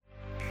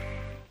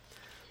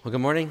Well,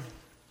 good morning.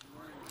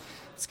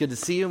 It's good to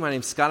see you. My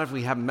name's Scott. If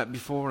we haven't met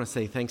before, I want to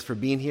say thanks for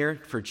being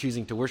here, for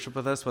choosing to worship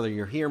with us, whether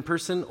you're here in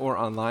person or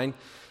online.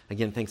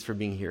 Again, thanks for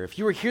being here. If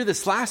you were here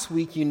this last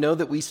week, you know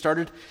that we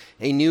started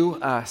a new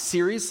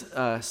series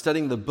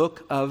studying the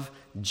book of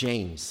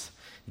James.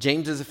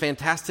 James is a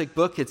fantastic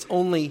book. It's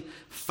only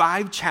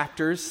 5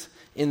 chapters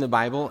in the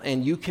Bible,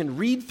 and you can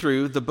read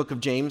through the book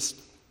of James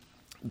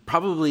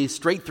probably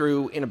straight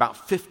through in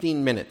about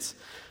 15 minutes.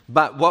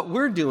 But what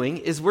we're doing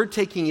is we're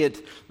taking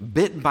it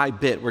bit by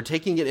bit. We're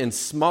taking it in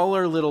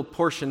smaller little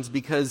portions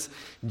because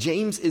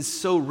James is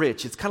so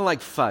rich. It's kind of like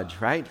fudge,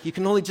 right? You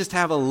can only just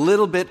have a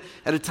little bit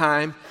at a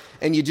time,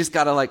 and you just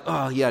got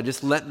to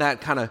just let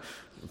that kind of,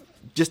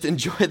 just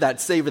enjoy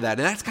that, savor that.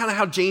 And that's kind of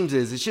how James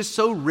is. It's just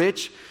so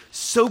rich,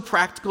 so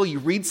practical. You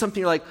read something,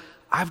 you're like,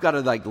 I've got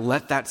to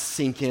let that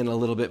sink in a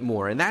little bit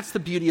more. And that's the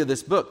beauty of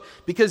this book,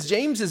 because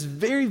James is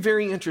very,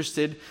 very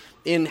interested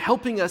in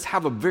helping us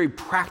have a very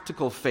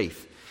practical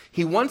faith.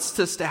 He wants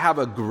us to have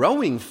a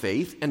growing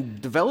faith and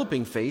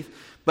developing faith,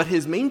 but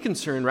his main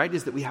concern, right,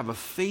 is that we have a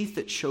faith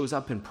that shows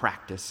up in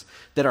practice,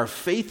 that our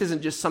faith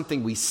isn't just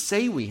something we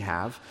say we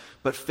have,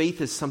 but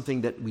faith is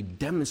something that we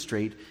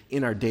demonstrate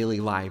in our daily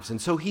lives. And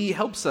so he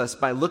helps us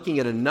by looking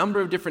at a number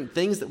of different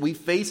things that we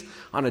face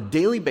on a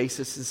daily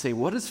basis and say,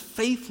 what does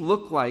faith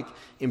look like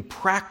in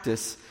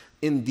practice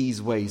in these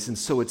ways? And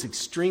so it's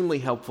extremely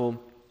helpful,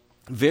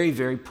 very,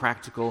 very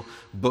practical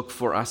book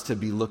for us to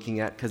be looking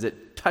at because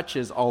it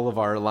touches all of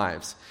our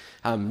lives.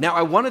 Now,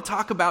 I want to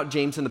talk about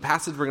James and the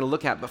passage we're going to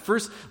look at, but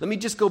first, let me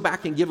just go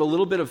back and give a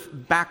little bit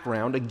of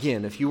background.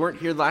 Again, if you weren't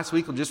here last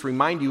week, I'll just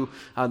remind you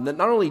that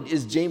not only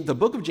is the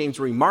book of James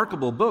a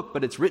remarkable book,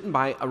 but it's written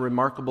by a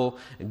remarkable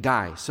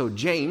guy. So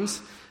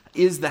James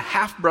is the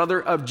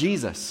half-brother of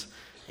Jesus,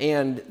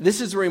 and this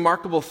is a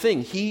remarkable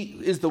thing. He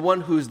is the one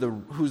who's the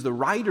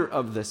writer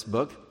of this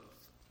book.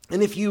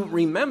 And if you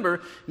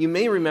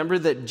may remember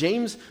that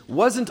James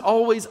wasn't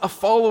always a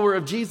follower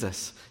of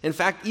Jesus. In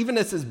fact, even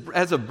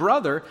as a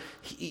brother,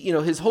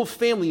 his whole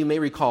family, you may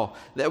recall,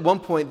 that at one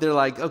point they're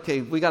like,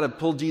 okay, we got to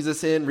pull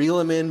Jesus in, reel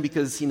him in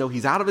because,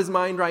 he's out of his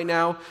mind right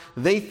now.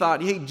 They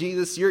thought, hey,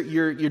 Jesus,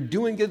 you're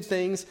doing good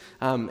things,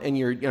 and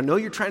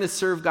you're trying to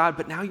serve God,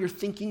 but now you're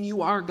thinking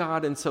you are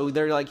God. And so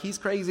they're like, he's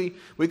crazy.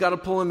 We got to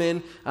pull him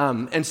in.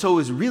 And so it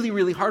was really,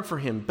 really hard for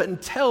him. But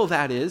until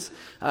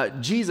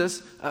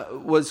Jesus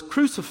was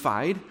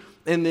crucified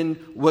and then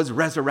was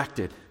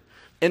resurrected.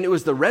 And it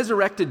was the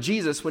resurrected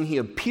Jesus, when he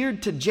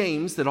appeared to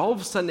James, that all of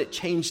a sudden it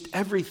changed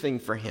everything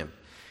for him.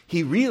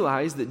 He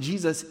realized that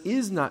Jesus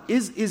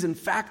is in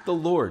fact the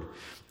Lord.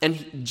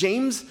 And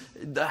James,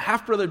 the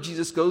half-brother of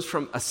Jesus, goes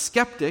from a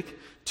skeptic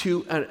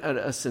to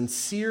a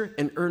sincere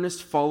and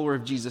earnest follower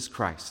of Jesus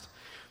Christ.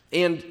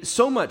 And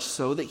so much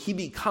so that he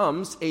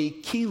becomes a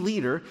key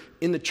leader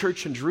in the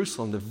church in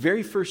Jerusalem, the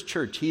very first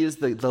church. He is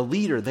the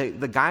leader,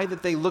 the guy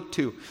that they look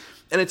to.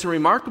 And it's a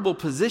remarkable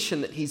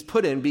position that he's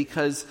put in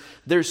because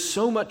there's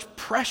so much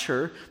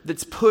pressure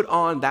that's put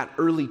on that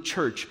early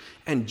church.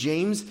 And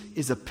James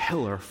is a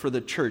pillar for the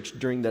church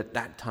during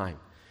that time.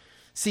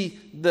 See,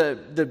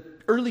 the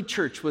early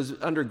church was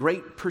under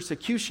great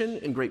persecution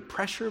and great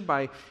pressure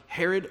by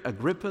Herod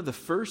Agrippa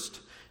I.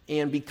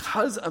 And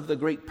because of the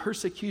great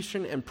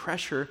persecution and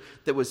pressure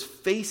that was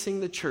facing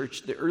the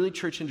church, the early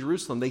church in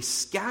Jerusalem, they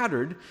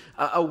scattered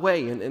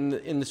away. And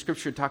in the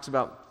scripture it talks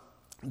about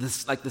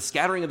this, like the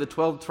scattering of the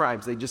 12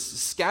 tribes. They just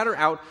scatter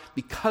out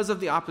because of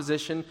the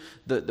opposition,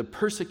 the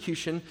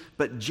persecution.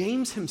 But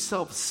James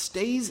himself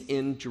stays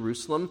in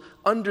Jerusalem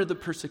under the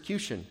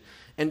persecution.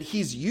 And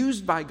he's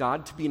used by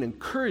God to be an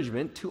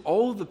encouragement to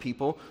all of the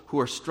people who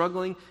are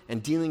struggling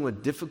and dealing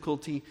with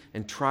difficulty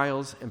and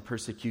trials and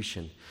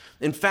persecution.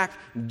 In fact,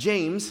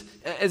 James,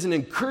 as an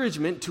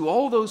encouragement to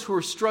all those who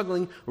are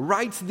struggling,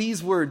 writes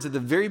these words at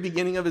the very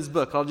beginning of his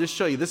book. I'll just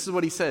show you. This is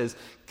what he says.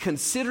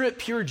 "Consider it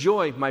pure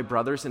joy, my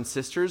brothers and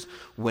sisters,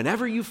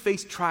 whenever you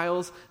face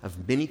trials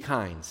of many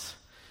kinds."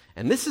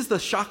 And this is the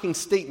shocking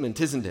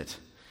statement, isn't it?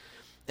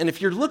 And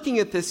if you're looking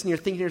at this and you're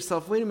thinking to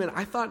yourself, wait a minute,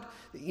 I thought,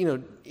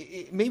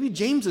 maybe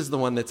James is the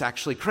one that's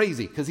actually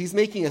crazy because he's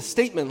making a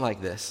statement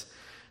like this.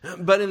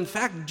 But in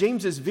fact,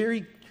 James is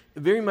very,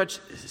 very much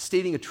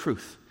stating a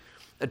truth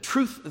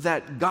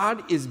that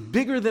God is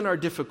bigger than our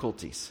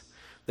difficulties.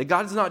 That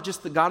God is not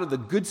just the God of the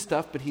good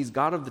stuff, but he's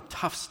God of the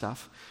tough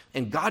stuff.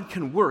 And God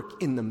can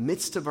work in the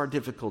midst of our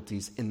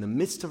difficulties, in the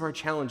midst of our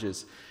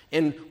challenges.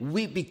 And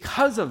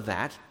because of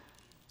that,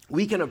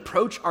 we can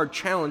approach our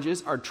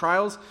challenges, our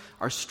trials,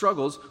 our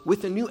struggles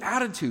with a new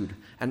attitude,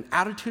 an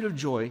attitude of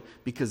joy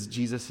because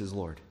Jesus is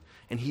Lord.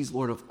 And he's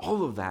Lord of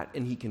all of that,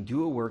 and he can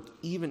do a work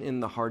even in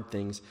the hard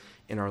things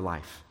in our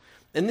life.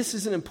 And this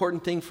is an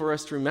important thing for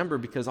us to remember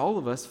because all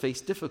of us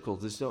face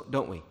difficulties,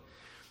 don't we?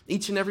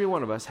 Each and every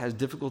one of us has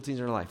difficulties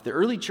in our life. The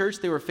early church,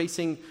 they were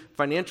facing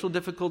financial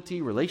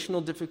difficulty,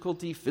 relational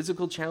difficulty,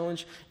 physical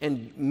challenge,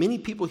 and many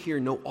people here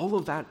know all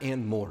of that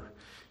and more.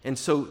 And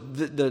so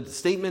the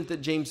statement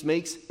that James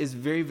makes is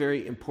very,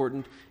 very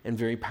important and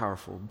very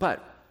powerful.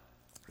 But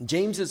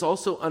James is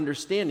also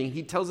understanding.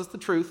 He tells us the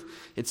truth.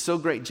 It's so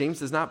great. James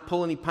does not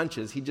pull any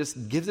punches. He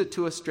just gives it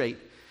to us straight.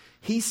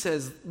 He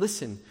says,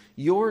 listen,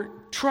 your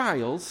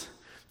trials,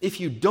 if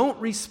you don't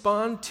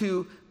respond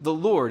to the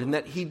Lord, and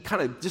that he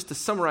kind of, just to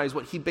summarize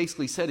what he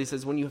basically said, he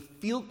says, when you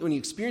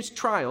experience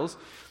trials,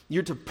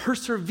 you're to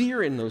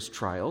persevere in those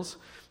trials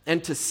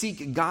and to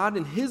seek God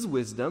and his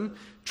wisdom,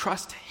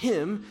 trust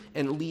him,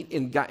 and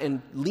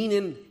lean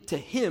into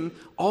him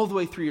all the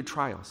way through your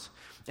trials.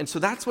 And so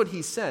that's what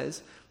he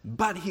says.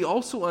 But he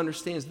also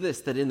understands this,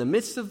 that in the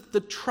midst of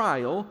the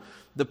trial,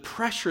 the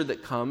pressure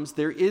that comes,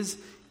 there is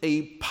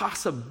a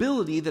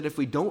possibility that if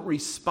we don't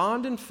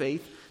respond in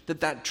faith,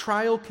 that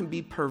trial can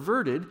be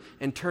perverted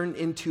and turned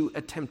into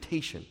a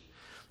temptation.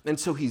 And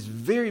so he's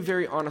very,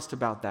 very honest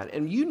about that.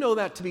 And you know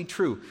that to be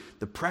true.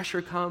 The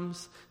pressure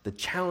comes, the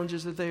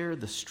challenges are there,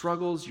 the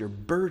struggles, you're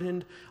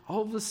burdened.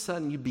 All of a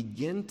sudden you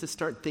begin to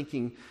start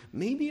thinking,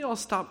 maybe I'll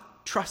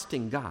stop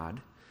trusting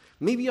God.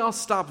 Maybe I'll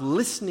stop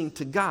listening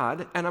to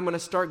God, and I'm going to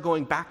start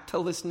going back to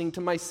listening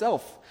to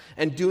myself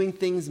and doing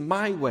things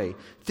my way.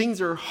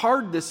 Things are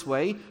hard this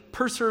way.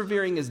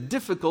 Persevering is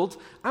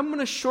difficult. I'm going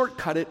to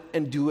shortcut it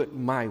and do it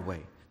my way.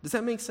 Does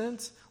that make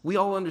sense? We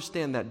all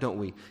understand that, don't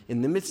we?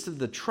 In the midst of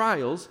the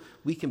trials,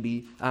 it can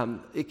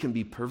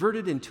be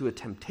perverted into a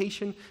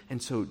temptation.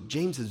 And so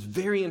James is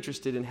very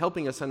interested in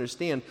helping us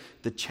understand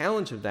the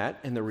challenge of that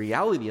and the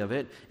reality of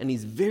it. And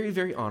he's very,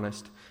 very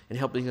honest in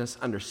helping us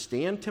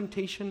understand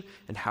temptation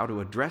and how to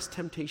address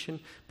temptation,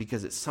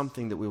 because it's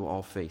something that we will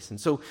all face. And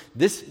so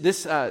this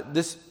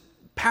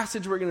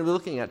passage we're going to be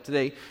looking at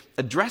today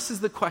addresses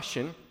the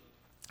question,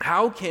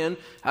 how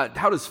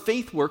does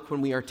faith work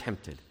when we are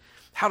tempted?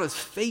 How does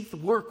faith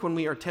work when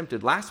we are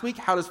tempted? Last week,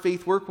 how does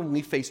faith work when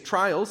we face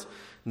trials?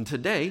 And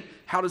today,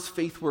 how does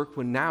faith work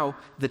when now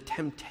the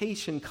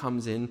temptation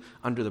comes in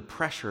under the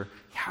pressure?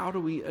 How do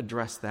we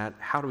address that?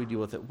 How do we deal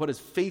with it? What does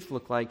faith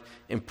look like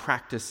in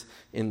practice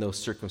in those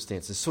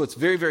circumstances? So it's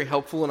very, very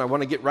helpful, and I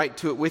want to get right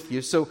to it with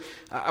you. So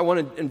I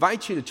want to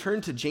invite you to turn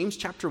to James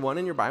chapter 1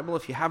 in your Bible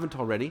if you haven't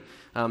already.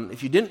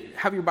 If you didn't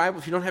have your Bible,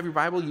 if you don't have your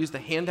Bible, use the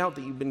handout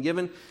that you've been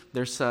given.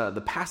 There's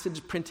the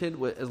passage printed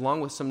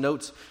along with some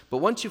notes. But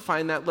once you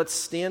find that, let's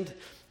stand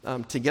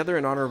together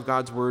in honor of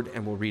God's word,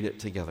 and we'll read it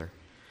together.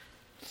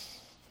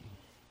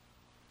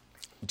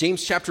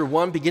 James chapter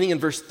 1, beginning in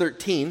verse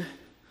 13,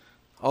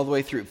 all the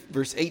way through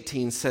verse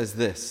 18, says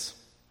this: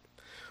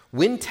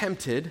 "When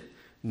tempted,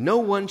 no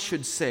one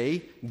should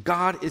say,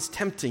 'God is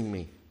tempting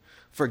me,'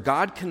 for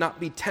God cannot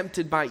be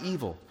tempted by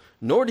evil,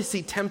 nor does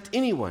he tempt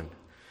anyone.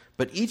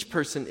 But each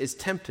person is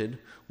tempted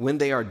when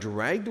they are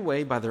dragged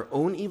away by their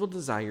own evil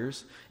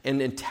desires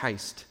and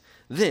enticed.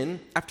 Then,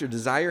 after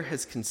desire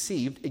has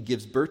conceived, it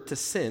gives birth to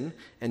sin,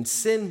 and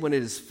sin, when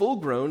it is full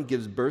grown,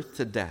 gives birth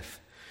to death.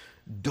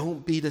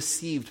 Don't be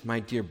deceived,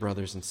 my dear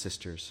brothers and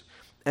sisters.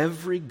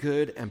 Every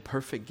good and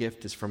perfect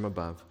gift is from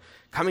above,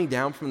 coming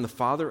down from the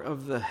Father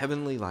of the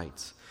heavenly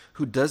lights,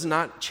 who does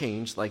not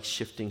change like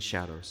shifting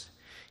shadows.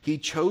 He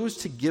chose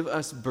to give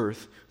us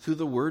birth through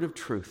the word of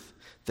truth,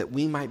 that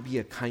we might be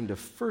a kind of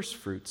first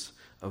fruits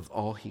of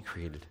all he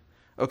created."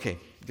 Okay,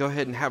 go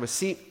ahead and have a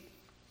seat,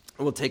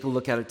 and we'll take a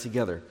look at it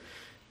together.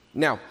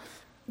 Now,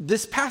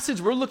 this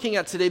passage we're looking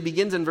at today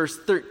begins in verse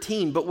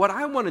 13, but what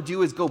I want to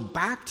do is go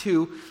back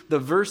to the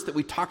verse that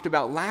we talked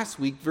about last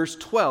week, verse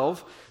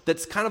 12,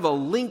 that's kind of a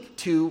link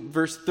to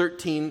verse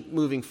 13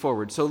 moving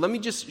forward. So let me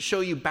just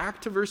show you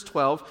back to verse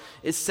 12.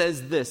 It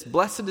says this: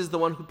 "Blessed is the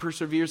one who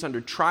perseveres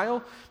under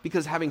trial,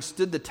 because having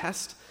stood the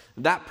test,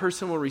 that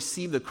person will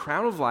receive the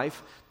crown of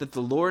life that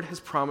the Lord has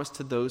promised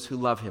to those who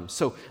love him."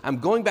 So I'm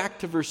going back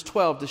to verse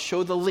 12 to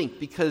show the link,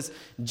 because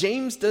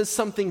James does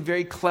something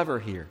very clever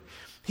here.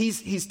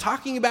 He's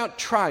talking about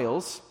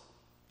trials,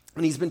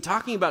 and he's been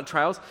talking about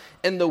trials,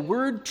 and the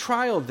word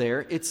trial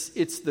there, it's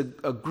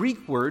a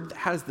Greek word that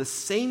has the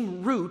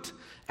same root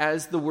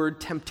as the word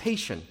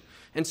temptation.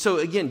 And so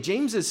again,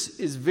 James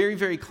is very,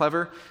 very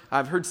clever.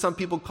 I've heard some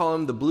people call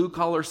him the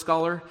blue-collar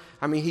scholar.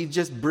 I mean, he's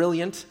just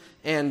brilliant.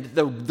 And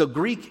the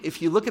Greek,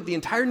 if you look at the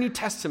entire New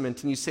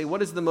Testament and you say,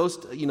 what is the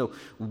most,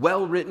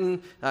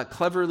 well-written,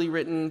 cleverly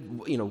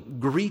written,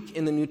 Greek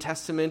in the New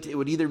Testament, it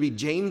would either be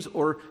James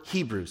or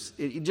Hebrews.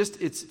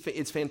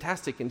 It's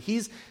fantastic. And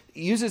he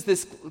uses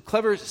this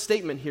clever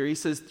statement here. He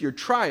says, your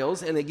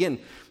trials, and again,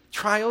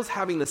 trials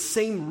having the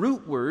same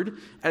root word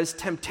as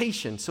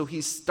temptation. So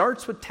he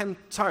starts with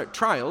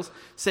trials,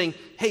 saying,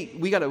 hey,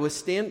 we got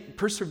to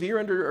persevere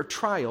under our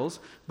trials.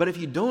 But if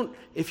you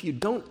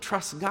don't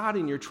trust God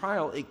in your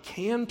trial, it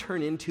can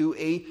turn into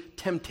a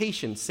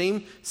temptation.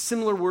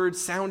 Similar word,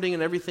 sounding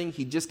and everything.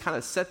 He just kind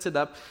of sets it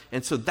up.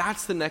 And so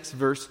that's the next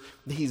verse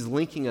that he's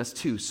linking us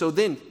to. So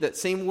then that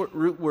same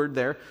root word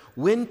there,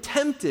 when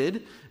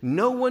tempted,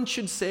 no one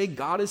should say,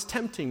 God is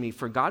tempting me,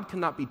 for God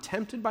cannot be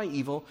tempted by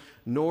evil,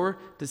 nor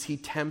does he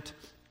tempt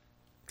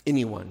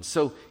anyone.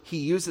 So he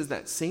uses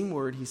that same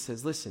word. He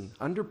says, listen,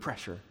 under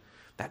pressure,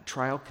 that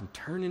trial can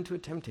turn into a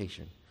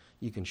temptation.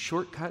 You can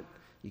shortcut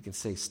You can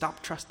say,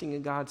 stop trusting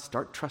in God,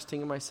 start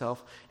trusting in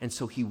myself. And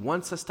so he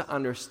wants us to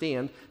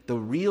understand the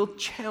real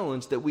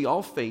challenge that we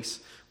all face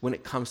when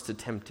it comes to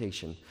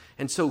temptation.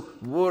 And so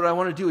what I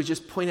want to do is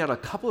just point out a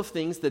couple of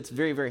things that's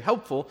very, very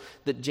helpful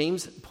that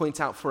James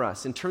points out for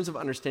us in terms of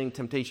understanding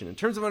temptation. In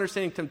terms of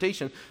understanding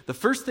temptation, the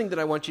first thing that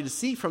I want you to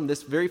see from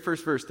this very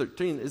first verse,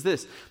 13, is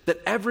this, that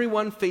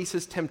everyone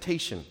faces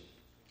temptation.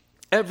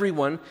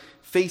 Everyone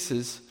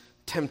faces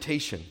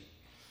temptation.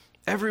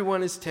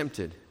 Everyone is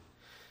tempted.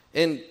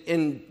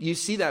 And you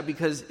see that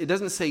because it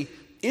doesn't say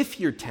if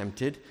you're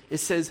tempted, it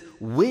says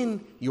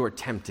when you're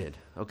tempted,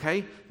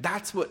 okay?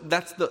 That's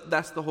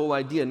the whole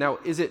idea. Now,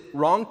 is it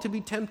wrong to be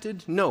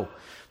tempted? No.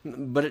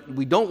 But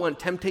we don't want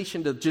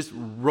temptation to just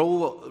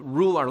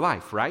rule our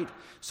life, right?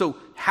 So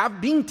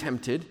being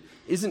tempted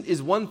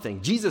is one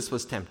thing. Jesus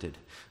was tempted.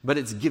 But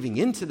it's giving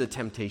into the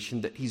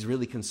temptation that he's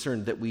really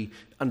concerned that we,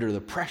 under the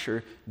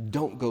pressure,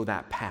 don't go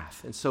that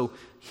path. And so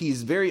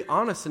he's very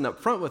honest and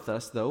upfront with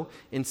us, though,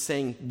 in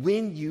saying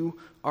when you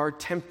are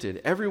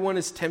tempted. Everyone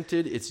is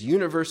tempted. It's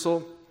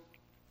universal.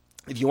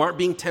 If you aren't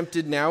being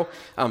tempted now,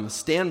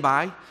 stand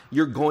by.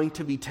 You're going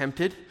to be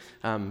tempted.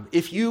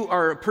 If you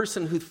are a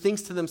person who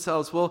thinks to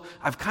themselves, well,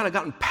 I've kind of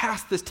gotten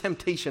past this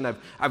temptation.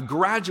 I've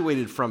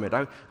graduated from it.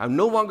 I'm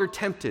no longer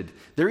tempted.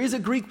 There is a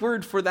Greek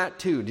word for that,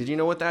 too. Did you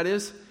know what that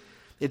is?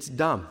 It's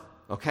dumb,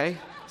 okay?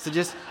 So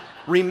just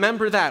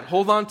remember that.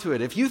 Hold on to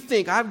it. If you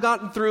think I've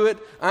gotten through it,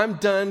 I'm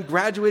done,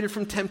 graduated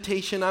from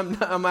temptation,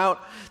 I'm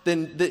out,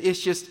 then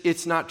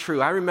it's not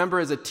true. I remember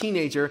as a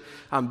teenager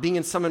being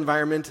in some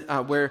environment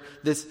where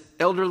this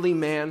elderly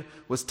man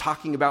was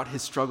talking about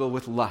his struggle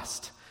with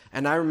lust.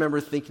 And I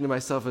remember thinking to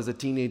myself as a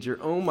teenager,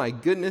 oh my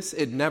goodness,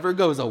 it never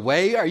goes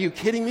away. Are you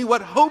kidding me?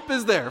 What hope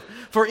is there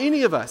for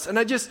any of us? And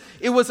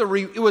it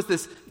was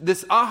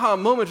this aha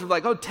moment of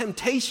like, oh,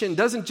 temptation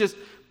doesn't just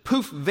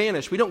poof,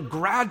 vanish. We don't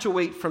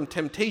graduate from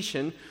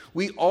temptation.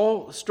 We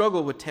all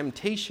struggle with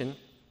temptation,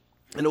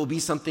 and it will be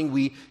something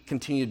we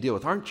continue to deal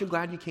with. Aren't you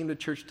glad you came to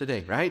church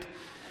today, right?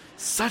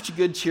 Such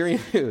good cheering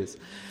news.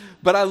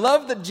 But I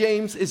love that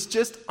James is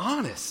just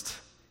honest.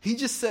 He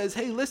just says,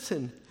 hey,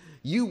 listen,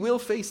 you will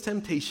face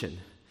temptation.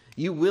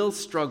 You will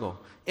struggle.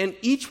 And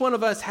each one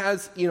of us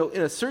has, in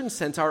a certain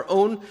sense, our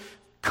own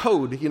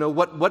code.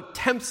 What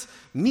tempts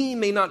me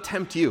may not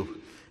tempt you.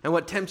 And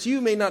what tempts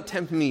you may not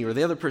tempt me or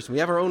the other person. We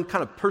have our own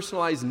kind of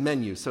personalized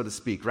menu, so to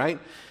speak, right?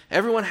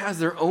 Everyone has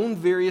their own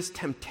various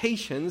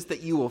temptations that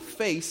you will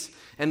face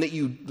and that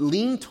you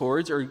lean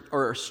towards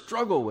or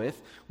struggle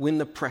with when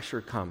the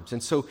pressure comes.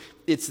 And so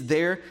it's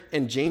there,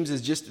 and James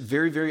is just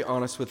very, very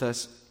honest with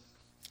us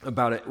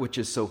about it, which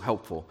is so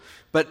helpful.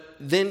 But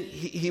then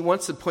he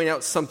wants to point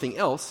out something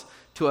else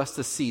to us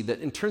to see, that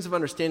in terms of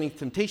understanding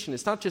temptation,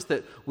 it's not just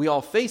that we all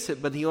face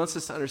it, but he wants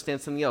us to understand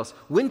something else.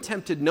 When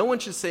tempted, no one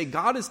should say,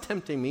 God is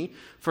tempting me,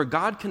 for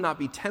God cannot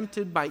be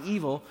tempted by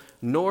evil,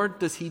 nor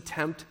does he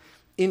tempt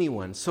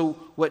anyone. So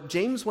what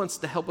James wants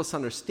to help us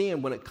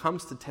understand when it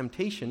comes to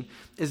temptation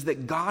is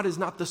that God is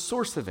not the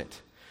source of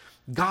it.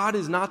 God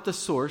is not the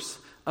source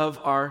of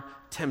our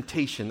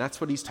temptation.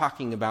 That's what he's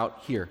talking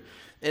about here.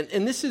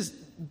 And this is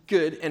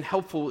good and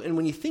helpful. And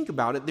when you think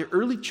about it, the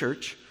early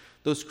church,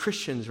 those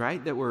Christians,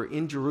 right, that were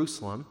in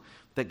Jerusalem,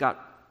 that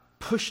got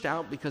pushed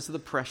out because of the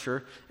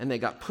pressure, and they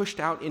got pushed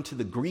out into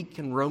the Greek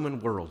and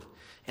Roman world.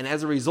 And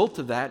as a result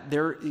of that,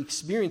 they're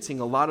experiencing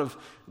a lot of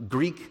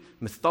Greek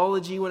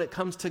mythology when it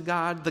comes to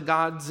God, the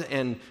gods,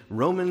 and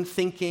Roman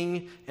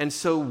thinking. And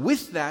so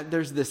with that,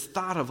 there's this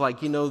thought of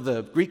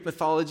the Greek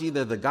mythology,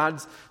 the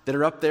gods that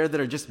are up there that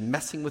are just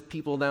messing with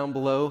people down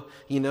below.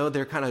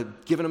 They're kind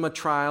of giving them a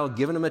trial,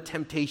 giving them a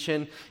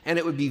temptation. And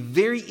it would be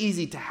very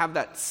easy to have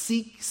that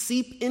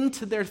seep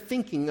into their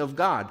thinking of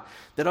God,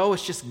 that, oh,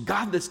 it's just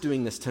God that's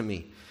doing this to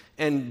me.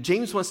 And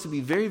James wants to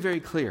be very, very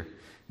clear.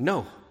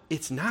 No.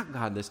 It's not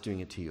God that's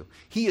doing it to you.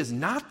 He is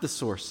not the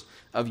source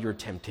of your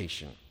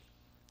temptation.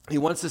 He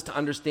wants us to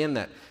understand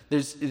that.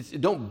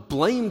 Don't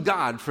blame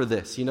God for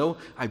this.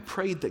 I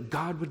prayed that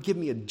God would give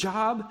me a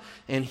job,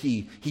 and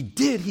He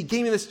did. He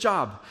gave me this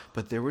job.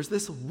 But there was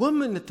this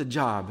woman at the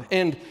job,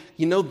 and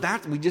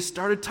that we just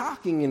started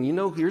talking,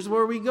 and here's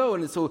where we go.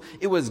 And so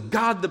it was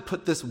God that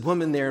put this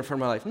woman there in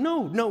front of my life.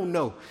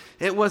 No.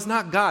 It was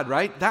not God,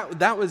 right?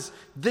 That was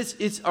this.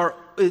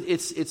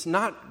 It's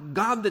not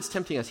God that's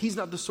tempting us. He's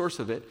not the source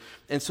of it.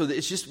 And so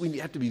it's just, we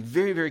have to be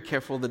very, very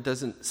careful that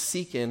doesn't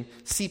seep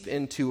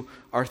into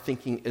our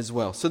thinking as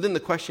well. So then the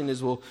question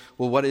is, well,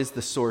 what is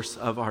the source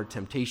of our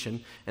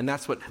temptation? And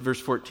that's what verse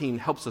 14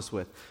 helps us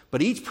with.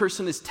 But each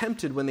person is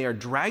tempted when they are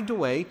dragged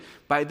away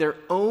by their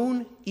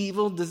own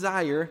evil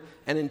desire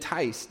and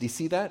enticed. Do you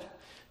see that?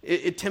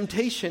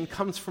 Temptation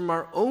comes from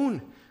our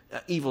own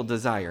evil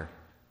desire.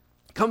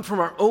 Come from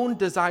our own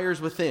desires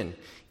within.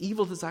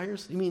 Evil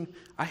desires? You mean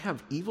I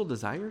have evil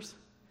desires?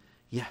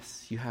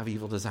 Yes, you have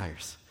evil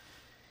desires.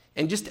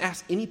 And just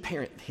ask any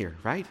parent here,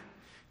 right?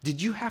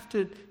 Did you have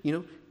to,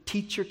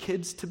 teach your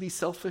kids to be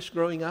selfish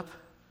growing up?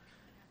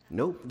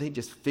 Nope, they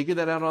just figured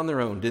that out on their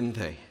own, didn't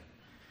they?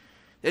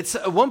 It's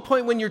at one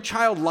point when your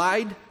child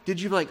lied,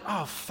 did you be like,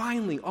 oh,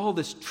 finally, all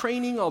this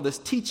training, all this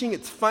teaching,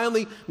 it's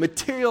finally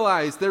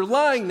materialized. They're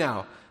lying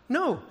now.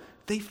 No,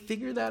 they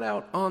figured that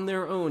out on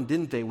their own,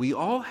 didn't they? We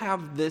all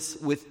have this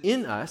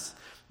within us,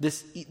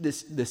 this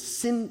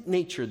sin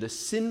nature, the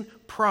sin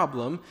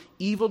problem,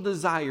 evil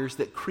desires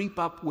that creep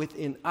up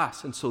within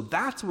us. And so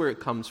that's where it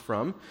comes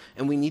from,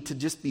 and we need to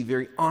just be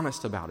very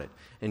honest about it.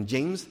 And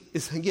James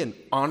is, again,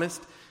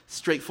 honest,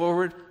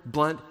 straightforward,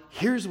 blunt.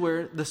 Here's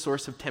where the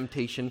source of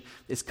temptation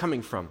is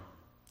coming from.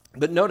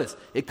 But notice,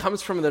 it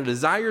comes from the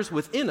desires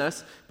within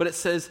us, but it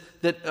says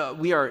that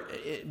we are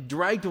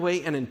dragged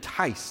away and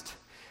enticed.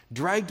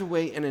 Dragged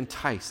away and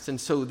enticed.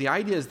 And so the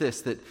idea is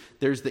this, that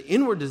there's the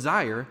inward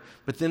desire,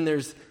 but then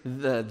there's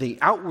the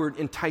outward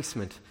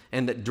enticement,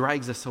 and that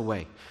drags us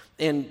away.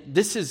 And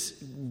this is,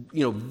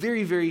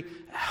 very, very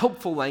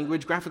helpful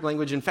language, graphic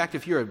language. In fact,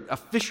 if you're a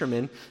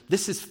fisherman,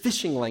 this is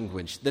fishing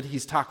language that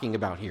he's talking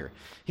about here.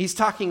 He's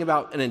talking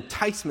about an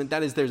enticement.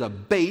 That is, there's a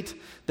bait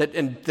that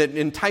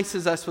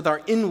entices us with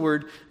our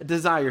inward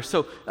desire.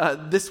 So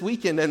this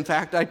weekend, in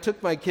fact, I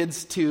took my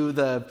kids to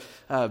the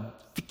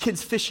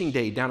kids' fishing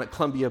day down at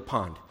Columbia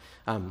Pond.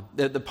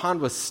 The pond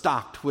was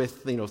stocked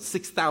with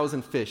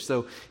 6,000 fish.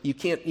 So you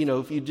can't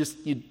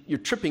you're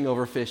tripping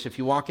over fish if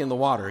you walk in the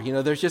water.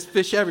 There's just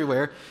fish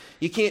everywhere.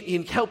 You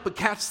can't help but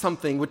catch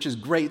something, which is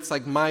great. It's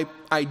like my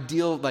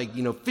ideal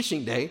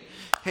fishing day.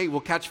 Hey,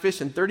 we'll catch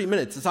fish in 30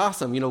 minutes. It's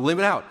awesome.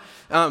 Limit out.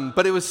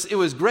 But it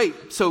was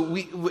great. So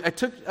I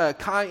took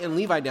Kai and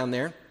Levi down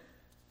there.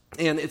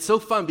 And it's so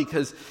fun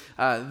because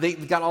they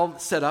got all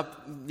set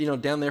up,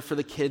 down there for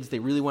the kids. They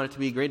really want it to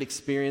be a great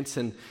experience.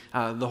 And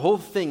the whole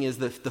thing is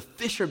that the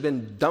fish have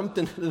been dumped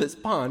into this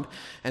pond,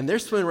 and they're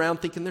swimming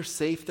around thinking they're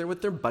safe. They're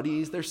with their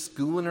buddies. They're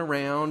schooling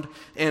around.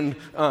 And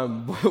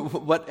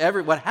what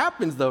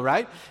happens, though,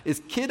 right,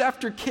 is kid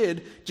after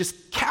kid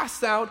just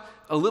casts out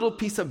a little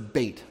piece of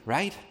bait,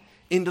 right,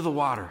 into the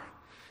water.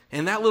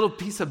 And that little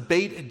piece of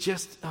bait, it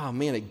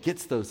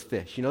gets those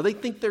fish. They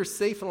think they're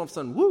safe, and all of a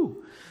sudden,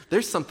 woo,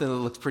 there's something that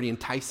looks pretty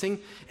enticing.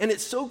 And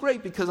it's so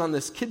great because on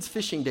this kids'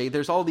 fishing day,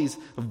 there's all these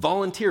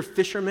volunteer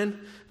fishermen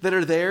that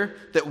are there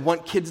that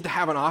want kids to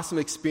have an awesome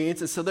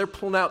experience. And so they're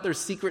pulling out their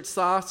secret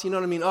sauce. You know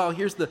what I mean? Oh,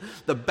 here's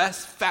the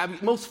best,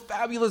 most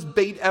fabulous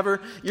bait ever.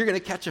 You're going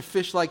to catch a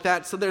fish like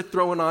that. So they're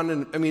throwing on,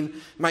 and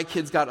my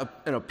kids got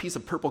a piece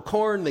of purple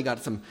corn. They got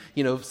some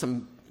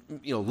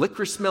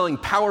licorice smelling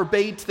power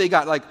bait. They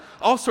got like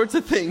all sorts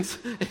of things.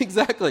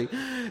 Exactly.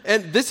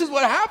 And this is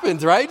what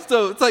happens, right?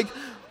 So it's like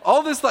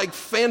all this like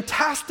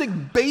fantastic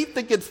bait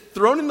that gets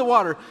thrown in the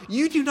water.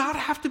 You do not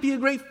have to be a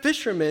great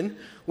fisherman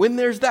when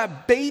there's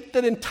that bait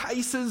that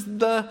entices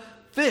the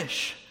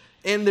fish.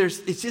 And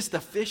it's just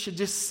the fish should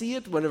just see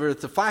it, whenever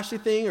it's a flashy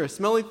thing or a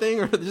smelly thing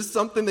or just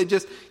something, they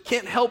just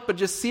can't help but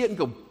just see it and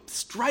go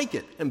strike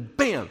it. And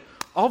bam,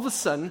 all of a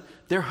sudden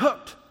they're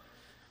hooked.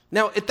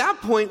 Now, at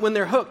that point, when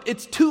they're hooked,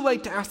 it's too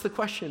late to ask the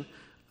question,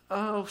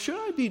 should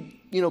I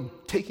be,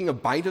 taking a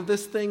bite of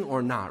this thing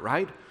or not,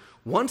 right?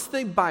 Once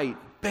they bite,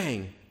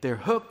 bang, they're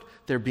hooked,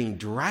 they're being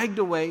dragged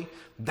away.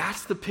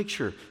 That's the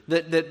picture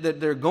that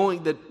they're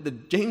going,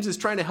 that James is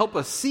trying to help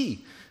us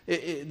see.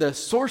 The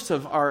source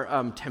of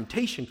our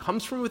temptation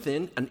comes from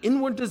within, an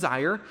inward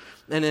desire,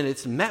 and then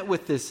it's met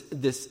with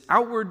this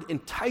outward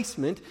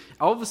enticement.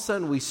 All of a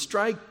sudden, we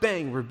strike,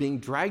 bang, we're being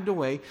dragged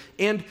away.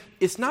 And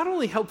it's not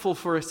only helpful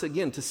for us,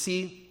 again, to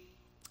see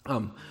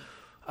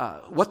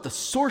what the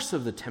source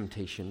of the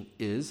temptation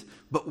is,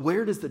 but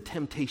where does the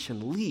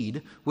temptation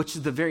lead, which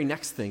is the very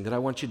next thing that I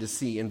want you to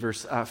see in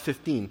verse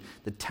 15.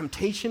 The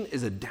temptation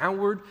is a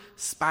downward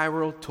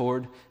spiral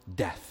toward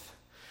death.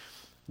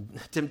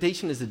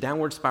 Temptation is a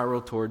downward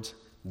spiral towards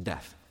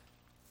death.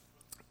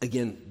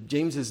 Again,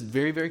 James is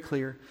very, very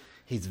clear.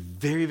 He's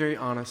very, very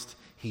honest.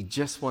 He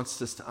just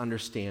wants us to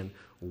understand,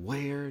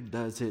 where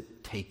does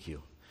it take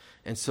you?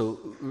 And so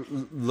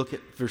look at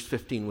verse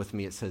 15 with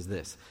me. It says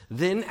this: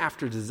 then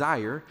after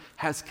desire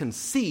has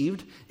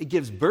conceived, it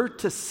gives birth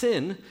to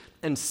sin,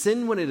 and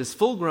sin, when it is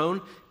full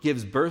grown,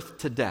 gives birth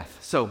to death.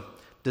 So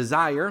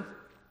desire,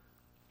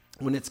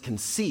 when it's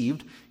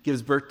conceived,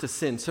 gives birth to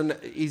sin. So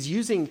he's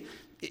using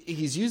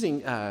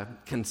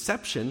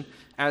conception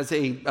as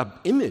a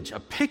image, a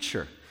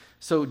picture.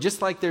 So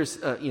just like there's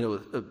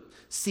a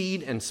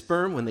seed and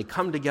sperm, when they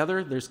come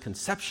together, there's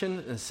conception.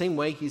 In the same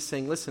way, he's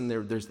saying, listen,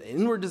 there's the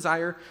inward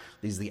desire,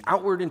 there's the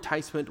outward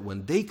enticement.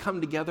 When they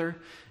come together,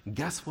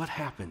 guess what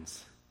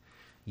happens?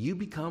 You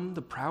become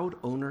the proud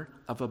owner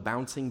of a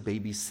bouncing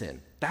baby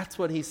sin. That's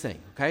what he's saying,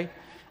 okay?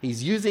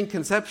 He's using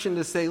conception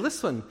to say,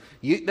 listen,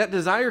 that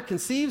desire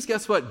conceives,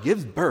 guess what?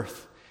 Gives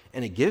birth.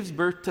 And it gives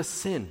birth to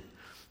sin.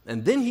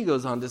 And then he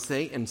goes on to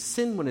say, and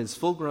sin, when it's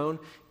full grown,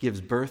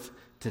 gives birth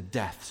to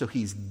death. So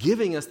he's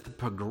giving us the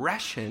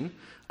progression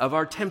of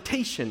our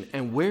temptation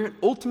and where it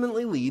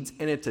ultimately leads,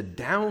 and it's a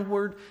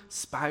downward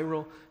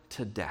spiral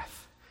to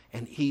death.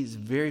 And he's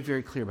very,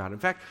 very clear about it. In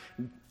fact,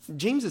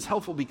 James is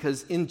helpful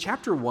because in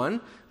chapter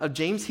 1 of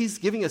James, he's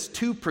giving us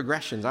two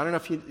progressions. I don't know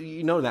if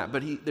you know that,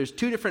 but there's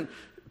two different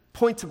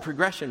points of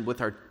progression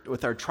with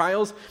our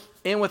trials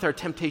and with our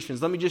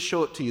temptations. Let me just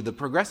show it to you. The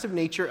progressive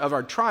nature of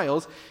our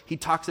trials, he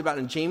talks about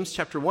in James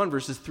chapter 1,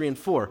 verses 3 and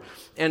 4.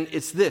 And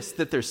it's this,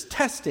 that there's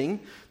testing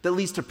that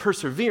leads to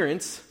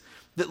perseverance,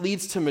 that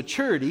leads to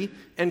maturity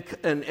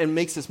and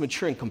makes us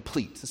mature and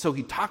complete. So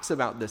he talks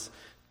about this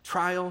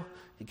trial.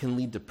 It can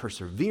lead to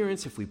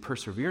perseverance. If we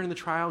persevere in the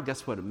trial,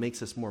 guess what? It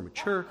makes us more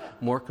mature,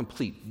 more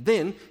complete.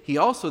 Then, he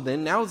also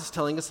now is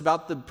telling us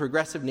about the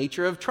progressive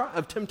nature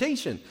of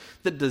temptation.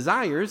 That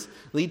desires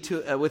lead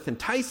to, with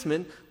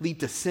enticement, lead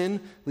to sin,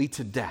 lead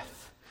to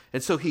death.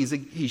 And so he's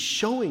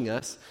showing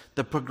us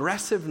the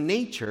progressive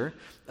nature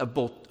of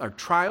both our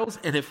trials,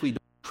 and if we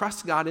don't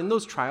trust God in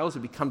those trials,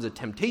 it becomes a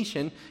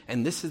temptation,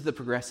 and this is the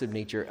progressive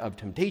nature of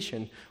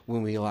temptation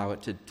when we allow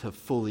it to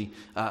fully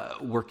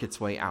work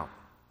its way out.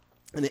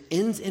 And it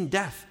ends in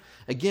death.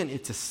 Again,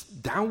 it's a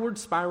downward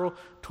spiral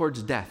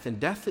towards death. And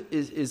death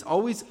is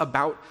always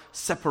about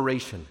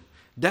separation.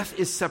 Death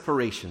is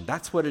separation.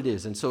 That's what it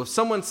is. And so if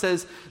someone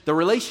says the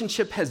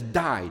relationship has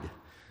died,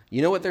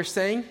 you know what they're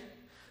saying?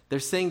 They're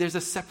saying there's a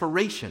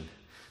separation.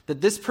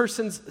 That this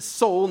person's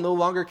soul no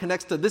longer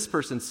connects to this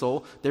person's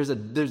soul. There's a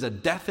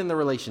death in the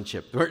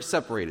relationship. We're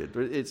separated.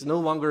 It's no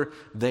longer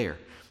there.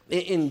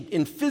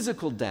 In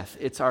physical death,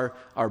 it's our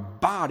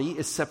body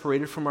is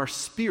separated from our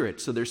spirit,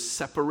 so there's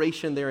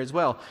separation there as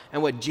well.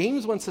 And what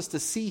James wants us to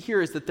see here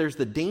is that there's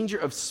the danger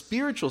of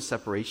spiritual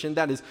separation,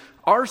 that is,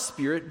 our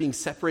spirit being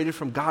separated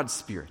from God's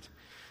spirit.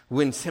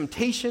 When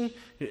temptation,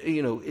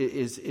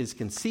 is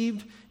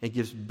conceived, it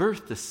gives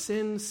birth to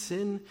sin.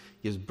 Sin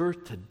gives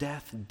birth to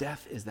death.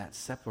 Death is that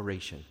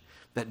separation,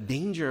 that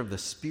danger of the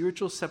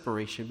spiritual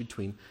separation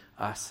between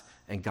us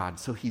and God.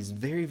 So he's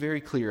very,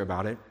 very clear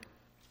about it.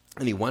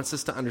 And he wants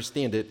us to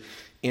understand it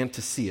and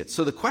to see it.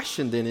 So the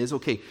question then is,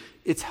 okay,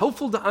 it's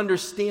helpful to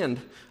understand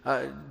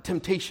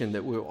temptation,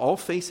 that we'll all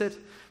face it,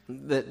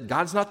 that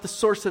God's not the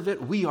source of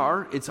it, we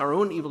are, it's our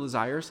own evil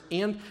desires,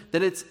 and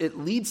that it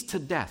leads to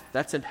death.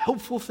 That's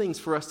helpful things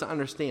for us to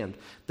understand.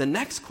 The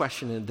next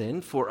question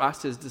then for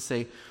us is to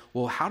say,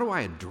 well, how do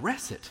I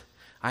address it?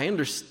 I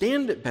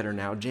understand it better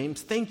now,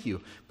 James, thank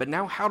you. But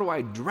now how do I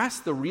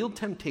address the real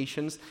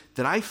temptations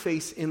that I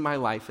face in my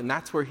life? And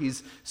that's where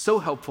he's so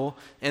helpful.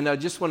 And I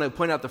just want to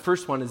point out the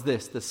first one is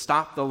this, the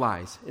stop the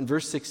lies. In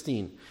verse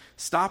 16,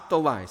 stop the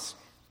lies.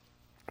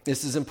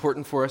 This is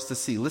important for us to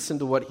see. Listen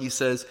to what he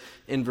says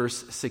in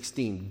verse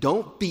 16.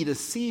 Don't be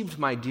deceived,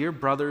 my dear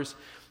brothers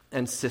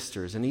and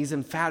sisters. And he's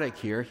emphatic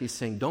here. He's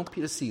saying, don't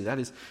be deceived. That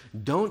is,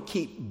 don't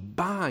keep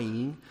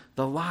buying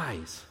the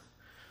lies.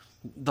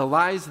 The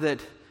lies that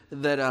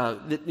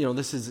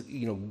this is,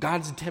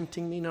 God's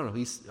tempting me. No,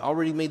 he's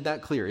already made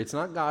that clear. It's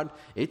not God,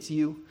 it's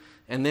you.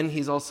 And then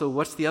he's also,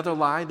 what's the other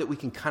lie that we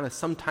can kind of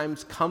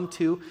sometimes come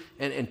to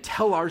and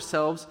tell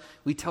ourselves?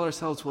 We tell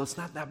ourselves, well, it's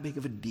not that big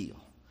of a deal.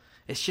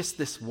 It's just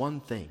this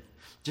one thing,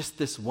 just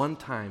this one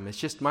time. It's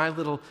just my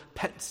little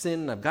pet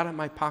sin. I've got it in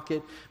my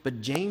pocket. But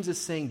James is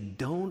saying,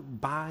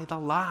 don't buy the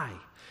lie.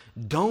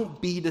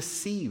 Don't be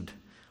deceived.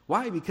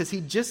 Why? Because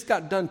he just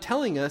got done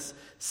telling us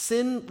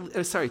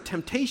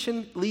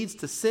temptation leads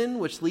to sin,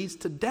 which leads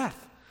to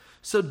death.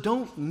 So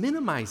don't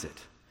minimize it.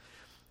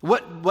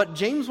 What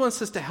James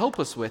wants us to help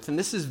us with, and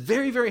this is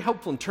very, very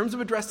helpful in terms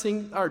of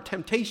addressing our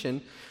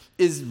temptation,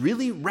 is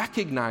really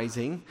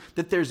recognizing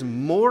that there's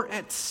more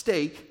at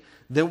stake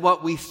than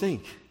what we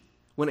think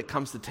when it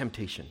comes to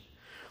temptation.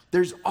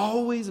 There's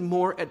always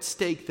more at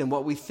stake than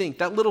what we think.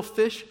 That little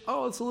fish,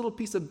 it's a little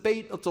piece of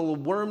bait. It's a little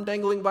worm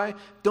dangling by.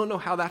 Don't know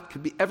how that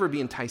could ever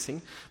be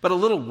enticing. But a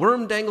little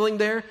worm dangling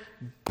there,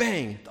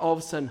 bang, all of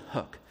a sudden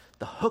hook.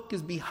 The hook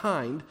is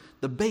behind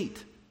the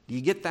bait. Do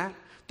you get that?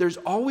 There's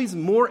always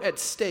more at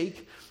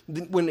stake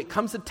when it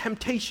comes to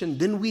temptation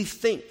than we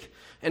think.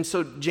 And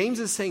so James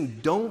is saying,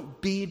 don't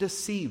be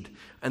deceived.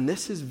 And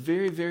this is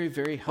very, very,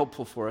 very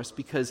helpful for us,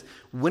 because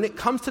when it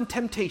comes to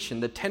temptation,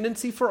 the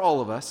tendency for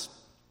all of us,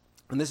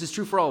 and this is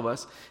true for all of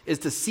us, is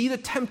to see the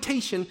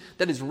temptation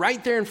that is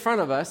right there in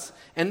front of us,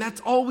 and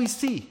that's all we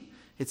see.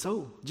 It's,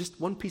 just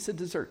one piece of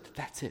dessert.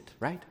 That's it,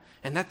 right?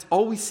 And that's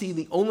all we see,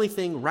 the only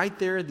thing right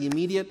there, the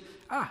immediate,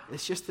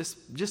 it's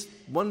just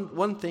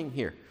one thing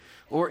here.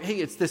 Or, hey,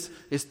 it's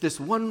this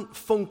one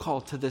phone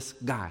call to this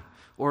guy.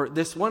 Or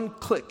this one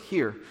click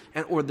here,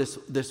 or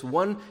this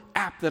one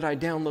app that I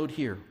download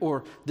here.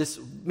 Or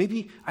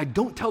maybe I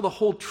don't tell the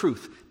whole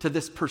truth to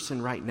this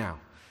person right now.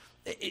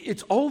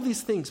 It's all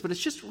these things, but it's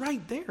just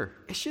right there.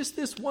 It's just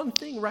this one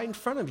thing right in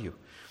front of you.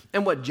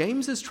 And what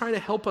James is trying to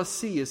help us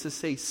see is to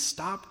say,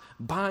 stop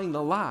buying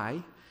the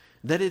lie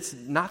that it's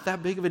not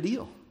that big of a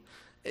deal.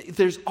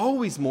 There's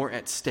always more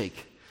at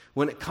stake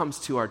when it comes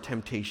to our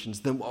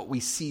temptations than what we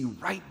see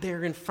right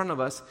there in front of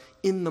us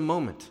in the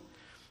moment.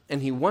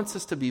 And he wants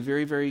us to be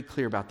very, very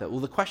clear about that. Well,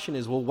 the question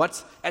is,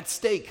 what's at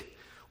stake?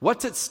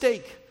 What's at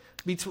stake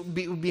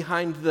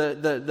behind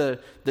the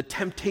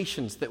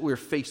temptations that we're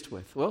faced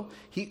with? Well,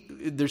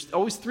 there's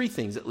always three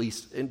things, at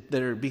least,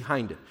 that are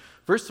behind it.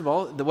 First of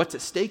all, what's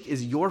at stake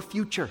is your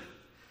future.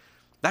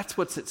 That's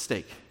what's at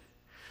stake.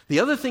 The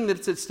other thing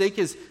that's at stake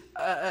is,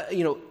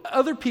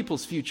 other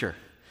people's future.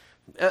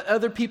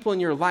 Other people in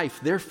your life,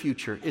 their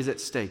future is at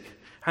stake.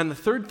 And the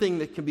third thing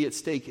that can be at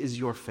stake is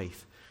your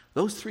faith.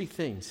 Those three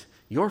things,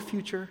 your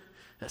future,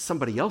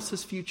 somebody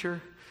else's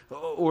future,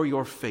 or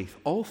your faith.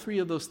 All three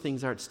of those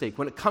things are at stake.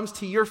 When it comes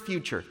to your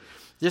future,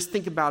 just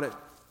think about it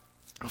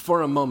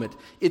for a moment.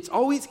 It's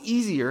always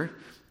easier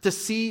to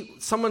see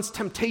someone's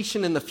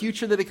temptation in the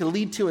future that it can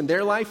lead to in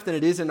their life than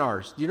it is in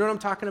ours. Do you know what I'm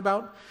talking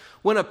about?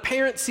 When a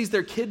parent sees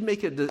their kid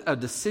make a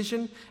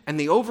decision and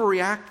they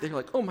overreact, they're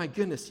like, oh my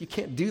goodness, you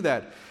can't do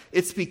that.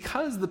 It's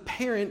because the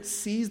parent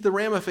sees the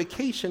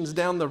ramifications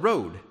down the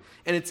road.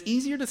 And it's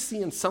easier to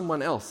see in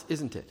someone else,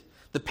 isn't it?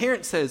 The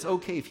parent says,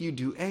 okay, if you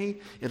do A,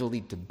 it'll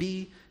lead to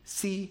B,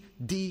 C,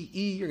 D,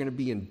 E. You're going to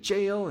be in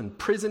jail and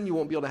prison. You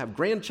won't be able to have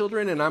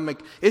grandchildren. And I'm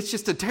like, it's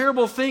just a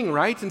terrible thing,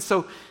 right? And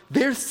so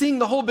they're seeing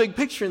the whole big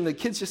picture, and the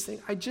kid's just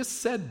saying, I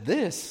just said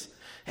this.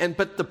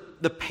 But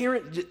the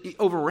parent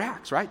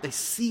overreacts, right? They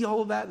see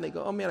all of that, and they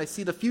go, oh man, I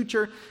see the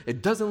future.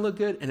 It doesn't look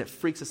good, and it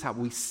freaks us out.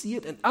 We see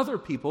it in other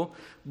people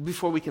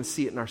before we can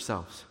see it in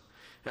ourselves.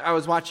 I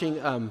was watching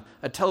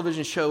a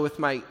television show with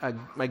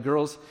my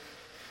girls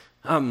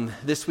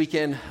this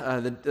weekend,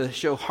 the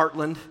show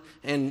Heartland,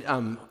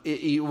 and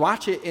you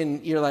watch it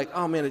and you're like,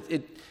 oh man,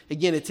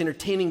 again, it's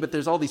entertaining, but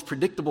there's all these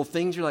predictable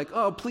things. You're like,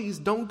 oh, please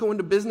don't go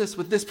into business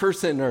with this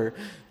person, or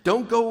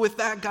don't go with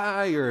that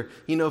guy, or,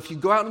 if you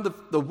go out in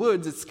the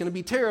woods, it's going to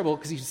be terrible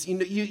because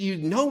you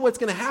know what's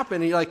going to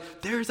happen. And you're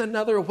like, there's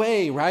another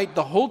way, right?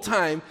 The whole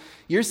time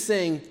you're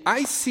saying,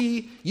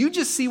 you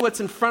just see what's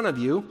in front of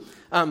you,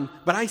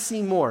 but I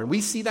see more.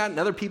 We see that in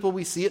other people,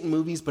 we see it in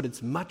movies, but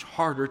it's much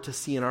harder to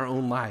see in our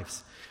own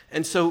lives.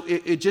 And so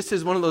it just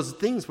is one of those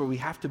things where we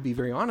have to be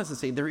very honest and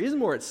say there is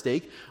more at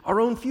stake. Our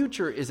own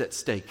future is at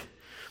stake.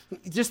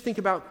 Just think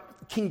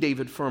about King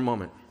David for a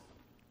moment.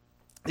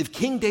 If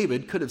King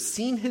David could have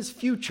seen his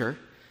future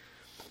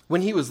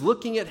when he was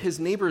looking at his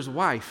neighbor's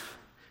wife,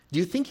 do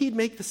you think he'd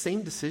make the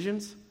same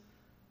decisions?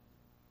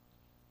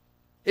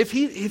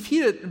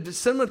 If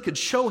someone could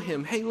show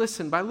him, hey,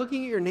 listen, by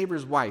looking at your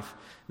neighbor's wife,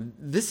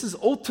 this is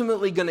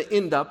ultimately going to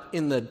end up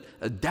in the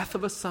death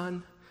of a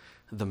son,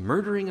 the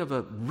murdering of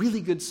a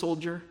really good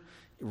soldier,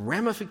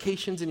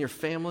 ramifications in your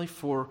family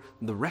for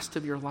the rest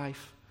of your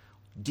life.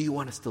 Do you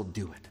want to still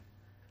do it?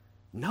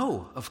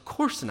 No, of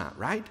course not,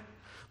 right?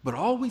 But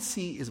all we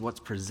see is what's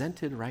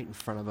presented right in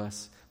front of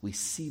us. We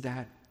see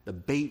that, the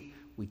bait,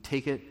 we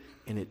take it,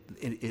 and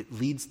it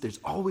leads, there's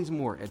always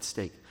more at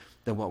stake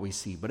than what we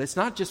see. But it's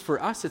not just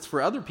for us, it's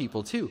for other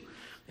people too.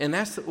 And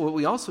that's what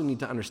we also need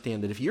to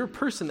understand, that if you're a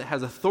person that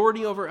has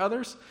authority over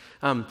others,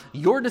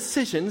 your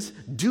decisions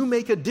do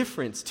make a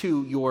difference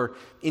in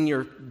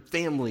your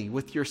family,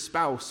 with your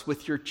spouse,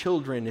 with your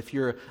children, if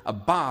you're a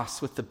boss,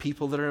 with the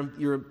people that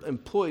you're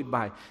employed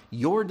by.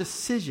 Your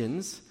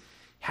decisions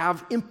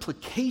have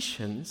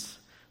implications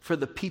for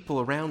the people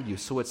around you.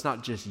 So it's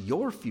not just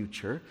your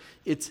future,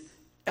 it's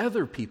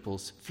other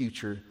people's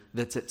future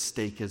that's at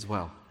stake as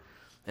well.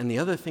 And the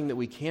other thing that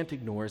we can't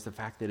ignore is the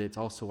fact that it's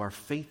also our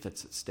faith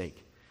that's at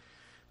stake.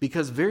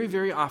 Because very,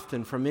 very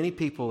often for many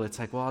people, it's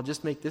like, well, I'll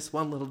just make this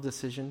one little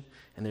decision,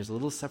 and there's a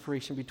little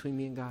separation between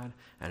me and God,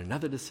 and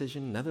another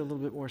decision, another little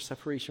bit more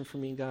separation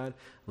from me and God,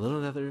 a little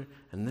another,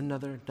 and then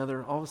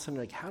another. All of a sudden,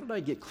 like, how did I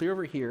get clear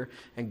over here?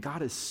 And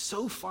God is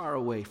so far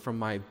away from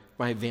my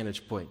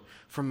vantage point,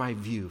 from my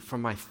view,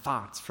 from my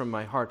thoughts, from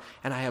my heart,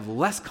 and I have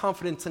less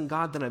confidence in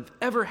God than I've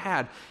ever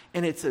had.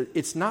 And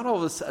it's not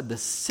always a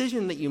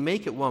decision that you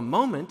make at one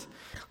moment,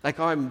 like,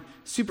 oh, I'm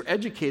super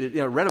educated,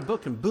 read a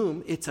book and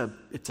boom. It's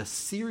a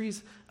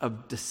series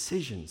of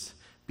decisions,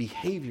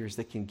 behaviors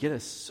that can get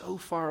us so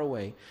far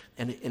away,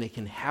 and it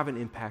can have an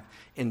impact.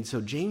 And so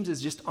James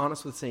is just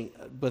honest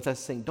with us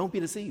saying, don't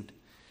be deceived.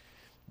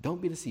 Don't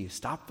be deceived.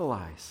 Stop the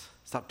lies.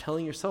 Stop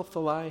telling yourself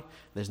the lie.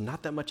 There's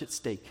not that much at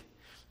stake.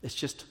 It's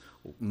just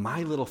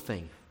my little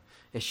thing.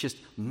 It's just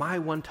my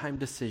one-time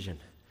decision.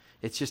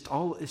 It's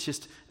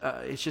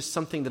just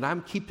something that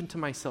I'm keeping to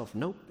myself.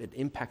 Nope, it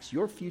impacts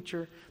your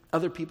future,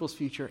 other people's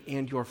future,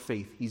 and your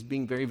faith. He's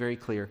being very, very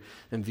clear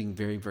and being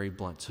very, very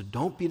blunt. So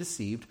don't be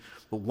deceived.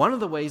 But one of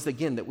the ways,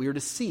 again, that we are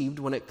deceived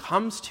when it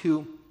comes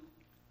to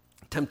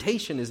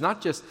temptation is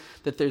not just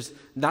that there's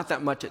not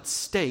that much at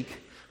stake,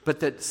 but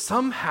that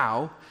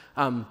somehow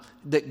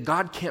that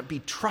God can't be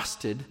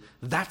trusted.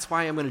 That's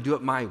why I'm going to do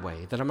it my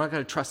way. That I'm not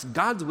going to trust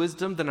God's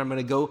wisdom, then I'm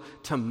going to go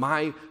to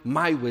my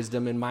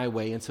wisdom and my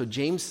way. And so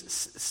James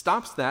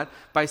stops that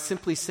by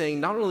simply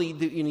saying, not only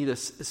do you need to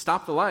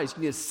stop the lies,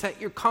 you need to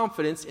set your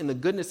confidence in the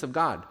goodness of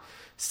God.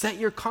 Set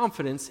your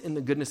confidence in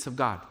the goodness of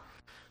God.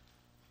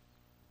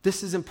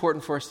 This is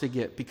important for us to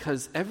get,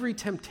 because every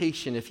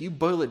temptation, if you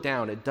boil it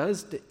down, it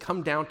does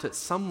come down to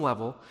some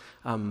level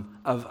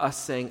of us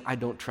saying, I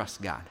don't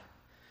trust God.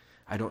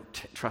 I don't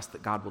trust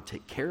that God will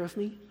take care of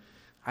me.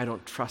 I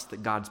don't trust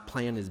that God's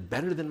plan is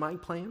better than my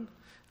plan.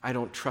 I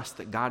don't trust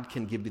that God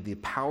can give me the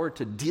power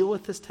to deal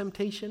with this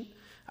temptation.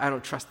 I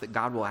don't trust that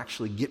God will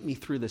actually get me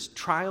through this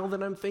trial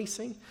that I'm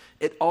facing.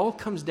 It all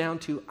comes down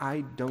to,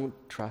 I don't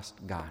trust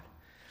God.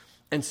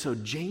 And so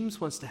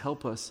James wants to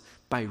help us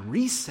by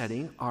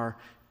resetting our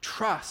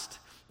trust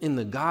in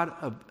the God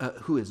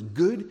who is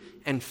good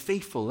and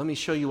faithful. Let me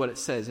show you what it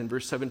says. In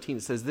verse 17,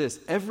 it says this: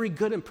 every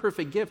good and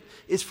perfect gift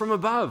is from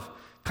above,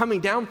 coming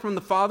down from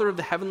the Father of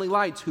the heavenly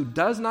lights, who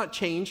does not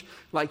change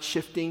like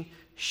shifting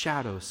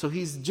shadows. So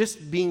he's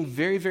just being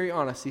very, very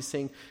honest. He's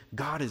saying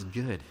God is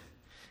good,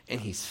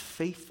 and he's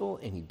faithful,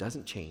 and he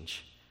doesn't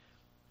change.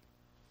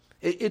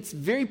 It's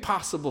very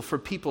possible for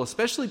people,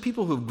 especially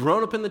people who've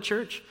grown up in the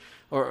church,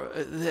 or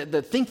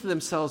that think to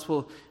themselves,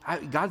 well,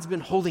 God's been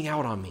holding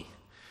out on me.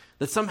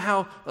 That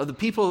somehow the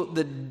people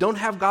that don't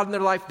have God in their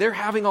life, they're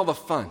having all the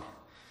fun.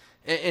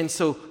 And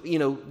so,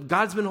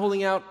 God's been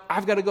holding out.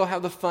 I've got to go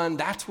have the fun.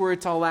 That's where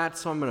it's all at.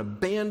 So I'm going to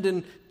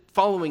abandon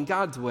following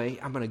God's way.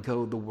 I'm going to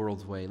go the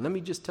world's way. And let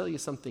me just tell you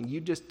something.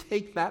 You just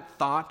take that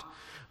thought,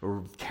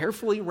 or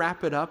carefully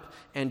wrap it up,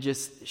 and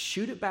just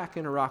shoot it back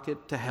in a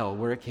rocket to hell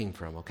where it came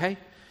from, okay?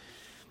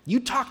 You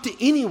talk to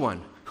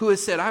anyone who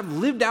has said, I've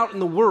lived out in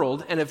the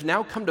world and have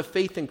now come to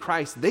faith in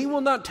Christ, they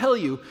will not tell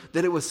you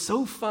that it was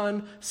so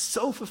fun,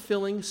 so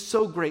fulfilling,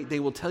 so great. They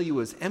will tell you it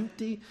was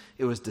empty,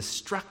 it was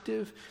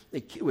destructive,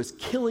 it was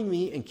killing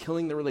me and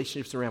killing the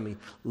relationships around me.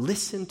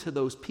 Listen to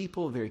those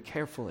people very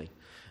carefully.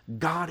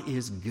 God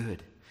is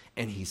good,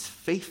 and he's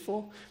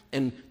faithful,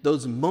 and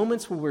those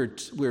moments when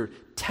we're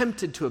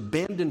tempted to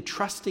abandon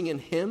trusting in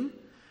him,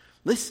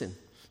 listen,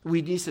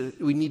 we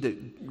need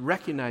to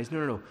recognize,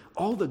 no.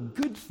 All the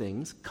good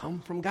things come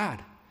from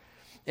God.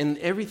 And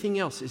everything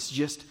else is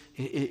just,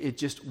 it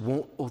just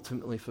won't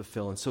ultimately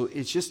fulfill. And so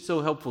it's just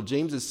so helpful.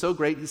 James is so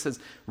great. He says,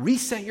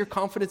 reset your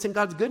confidence in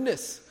God's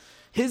goodness,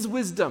 his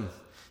wisdom,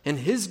 and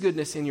his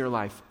goodness in your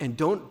life. And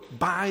don't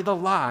buy the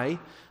lie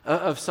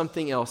of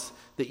something else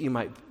that you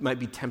might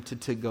be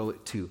tempted to go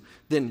to.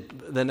 Then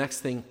the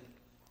next thing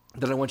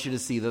that I want you to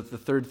see, the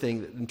third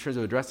thing in terms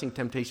of addressing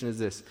temptation, is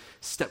this: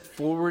 step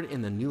forward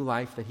in the new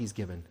life that he's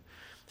given.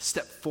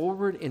 Step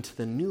forward into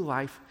the new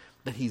life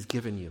that he's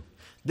given you.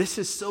 This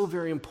is so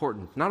very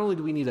important. Not only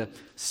do we need to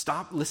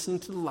stop listening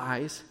to the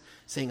lies,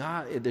 saying,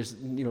 there's,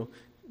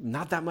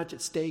 not that much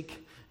at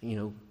stake,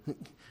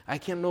 I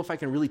can't know if I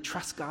can really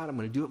trust God, I'm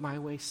going to do it my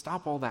way.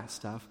 Stop all that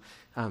stuff.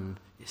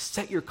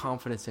 Set your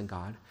confidence in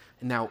God.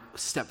 And now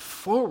step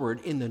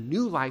forward in the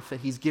new life that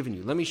he's given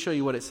you. Let me show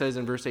you what it says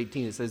in verse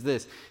 18. It says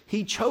this: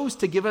 he chose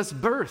to give us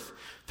birth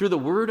through the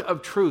word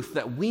of truth,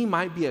 that we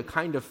might be a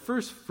kind of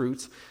first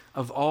fruits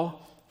of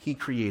all he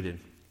created.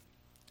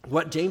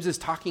 What James is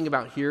talking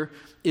about here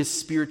is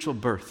spiritual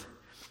birth.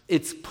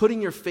 It's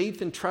putting your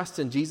faith and trust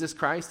in Jesus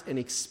Christ and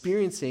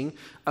experiencing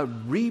a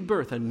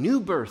rebirth, a new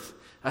birth,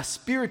 a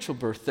spiritual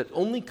birth that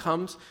only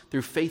comes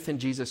through faith in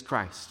Jesus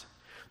Christ.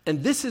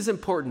 And this is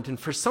important. And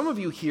for some of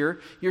you here,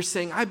 you're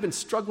saying, I've been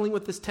struggling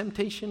with this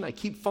temptation. I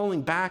keep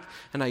falling back,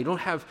 and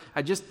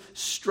I just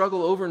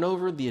struggle over and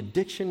over. The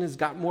addiction has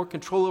got more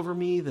control over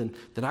me than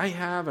I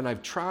have, and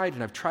I've tried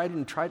and I've tried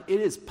and tried.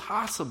 It is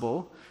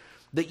possible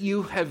that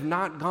you have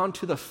not gone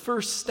to the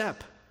first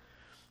step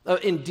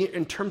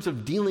in terms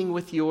of dealing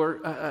with your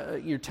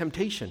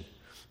temptation.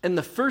 And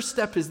the first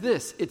step is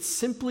this: it's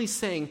simply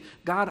saying,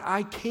 God,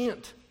 I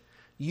can't.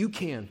 You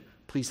can.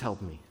 Please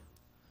help me.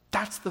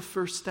 That's the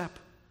first step.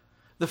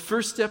 The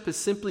first step is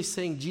simply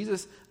saying,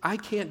 Jesus, I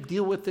can't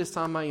deal with this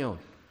on my own.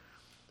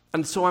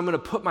 And so I'm going to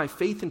put my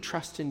faith and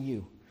trust in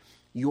you,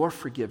 your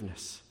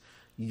forgiveness,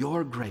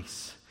 your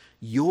grace,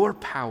 your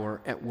power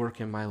at work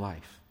in my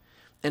life.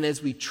 And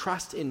as we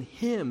trust in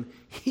him,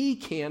 he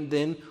can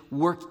then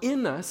work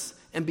in us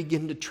and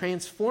begin to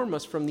transform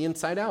us from the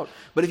inside out.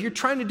 But if you're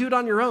trying to do it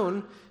on your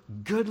own,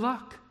 good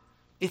luck.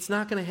 It's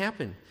not going to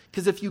happen.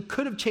 Because if you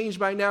could have changed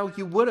by now,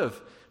 you would have.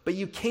 But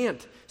you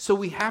can't. So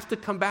we have to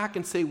come back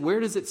and say,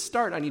 where does it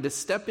start? I need to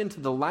step into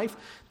the life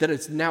that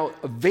is now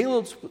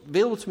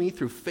available to me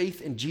through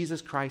faith in Jesus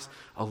Christ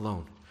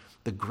alone.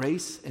 The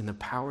grace and the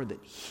power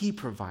that he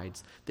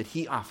provides, that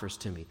he offers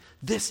to me.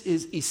 This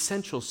is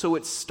essential. So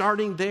it's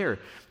starting there.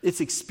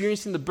 It's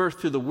experiencing the birth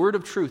through the word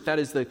of truth. That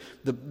is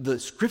the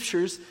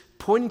scriptures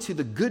pointing to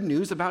the good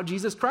news about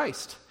Jesus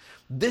Christ.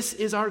 This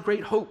is our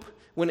great hope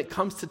when it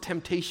comes to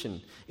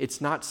temptation.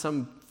 It's not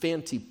some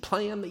fancy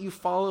plan that you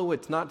follow.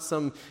 It's not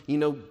some,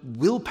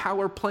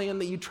 willpower plan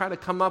that you try to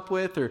come up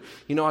with, or,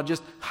 I'll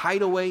just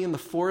hide away in the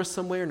forest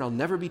somewhere and I'll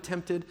never be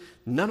tempted.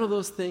 None of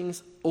those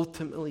things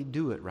ultimately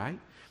do it, right?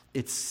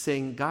 It's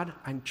saying, God,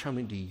 I'm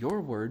coming to your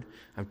word.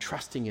 I'm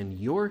trusting in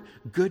your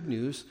good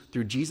news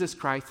through Jesus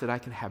Christ that I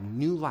can have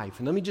new life.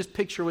 And let me just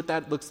picture what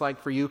that looks like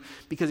for you,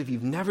 because if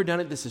you've never done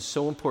it, this is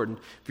so important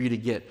for you to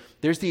get.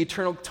 There's the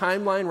eternal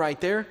timeline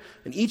right there,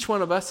 and each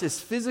one of us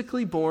is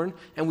physically born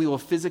and we will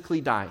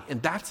physically die.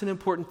 And that's an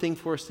important thing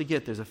for us to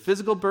get. There's a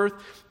physical birth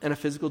and a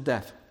physical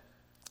death.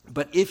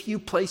 But if you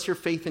place your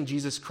faith in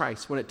Jesus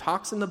Christ, when it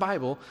talks in the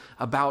Bible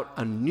about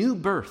a new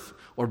birth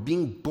or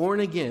being born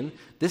again,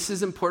 this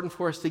is important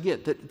for us to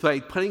get. That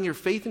by putting your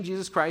faith in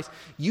Jesus Christ,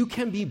 you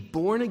can be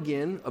born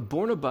again,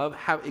 born above,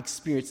 have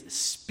experienced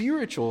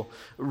spiritual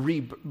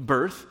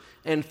rebirth,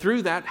 and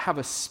through that have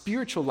a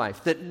spiritual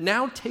life that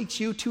now takes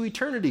you to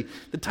eternity.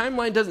 The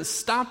timeline doesn't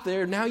stop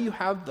there. Now you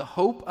have the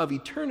hope of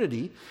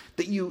eternity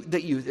that you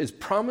is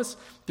promised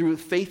through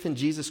faith in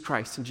Jesus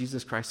Christ and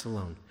Jesus Christ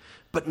alone.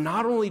 But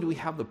not only do we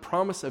have the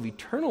promise of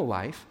eternal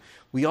life,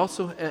 we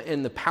also,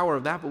 and the power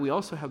of that, but we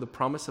also have the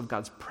promise of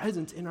God's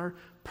presence in our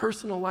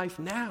personal life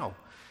now.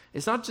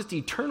 It's not just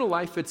eternal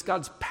life, it's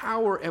God's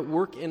power at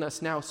work in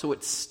us now. So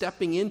it's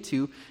stepping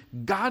into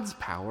God's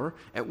power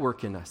at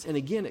work in us. And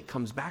again, it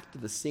comes back to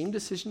the same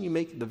decision you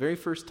make the very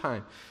first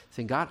time.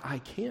 Saying, God, I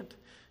can't.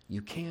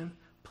 You can.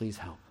 Please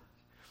help.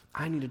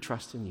 I need to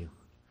trust in you.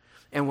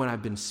 And when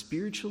I've been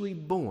spiritually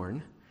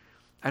born,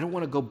 I don't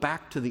want to go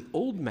back to the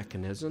old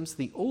mechanisms,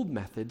 the old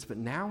methods, but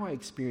now I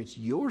experience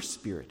your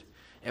Spirit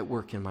at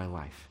work in my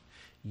life,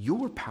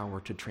 your power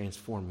to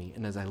transform me.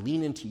 And as I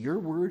lean into your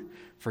word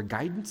for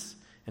guidance,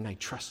 and I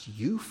trust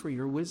you for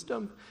your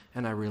wisdom,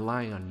 and I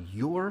rely on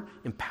your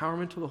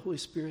empowerment of the Holy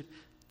Spirit,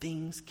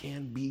 things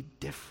can be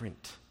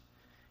different.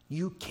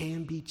 You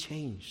can be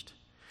changed.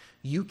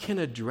 You can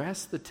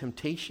address the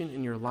temptation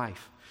in your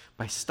life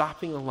by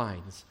stopping the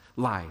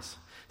lies,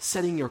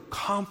 setting your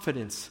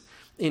confidence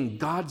in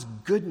God's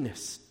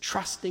goodness,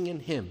 trusting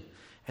in him,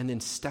 and then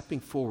stepping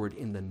forward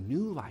in the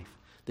new life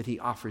that he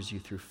offers you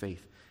through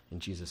faith in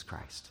Jesus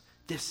Christ.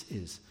 This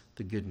is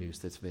the good news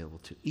that's available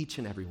to each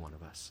and every one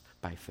of us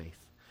by faith.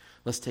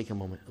 Let's take a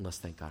moment and let's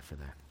thank God for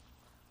that.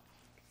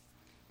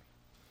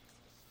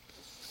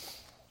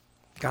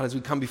 God, as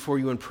we come before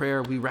you in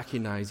prayer, we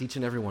recognize, each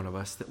and every one of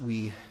us, that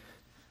we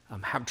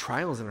have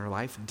trials in our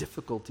life,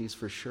 difficulties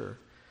for sure,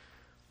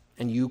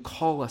 and you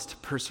call us to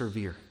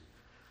persevere.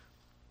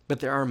 But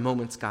there are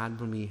moments,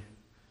 God, when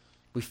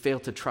we fail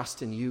to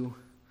trust in you,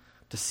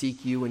 to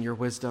seek you and your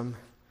wisdom,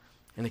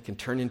 and it can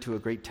turn into a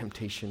great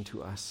temptation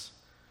to us.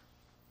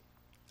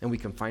 And we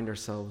can find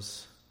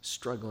ourselves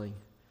struggling,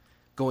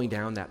 going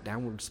down that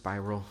downward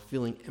spiral,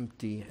 feeling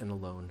empty and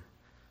alone.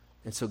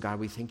 And so, God,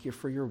 we thank you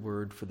for your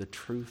word, for the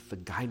truth, the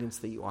guidance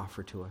that you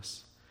offer to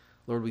us.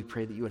 Lord, we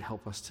pray that you would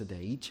help us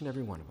today, each and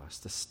every one of us,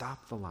 to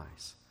stop the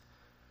lies,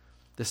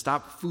 to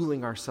stop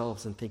fooling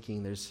ourselves and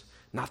thinking there's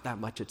not that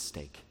much at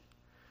stake,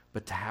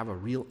 but to have a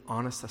real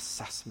honest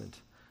assessment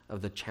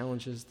of the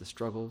challenges, the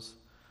struggles,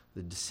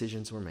 the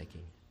decisions we're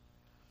making.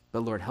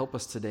 But Lord, help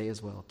us today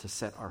as well to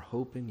set our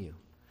hope in you,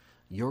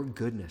 your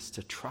goodness,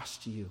 to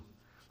trust you,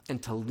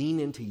 and to lean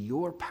into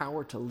your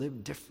power to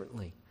live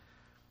differently.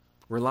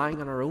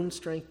 Relying on our own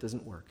strength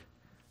doesn't work.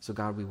 So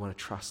God, we want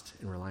to trust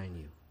and rely on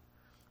you.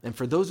 And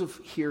for those of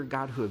here,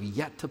 God, who have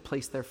yet to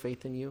place their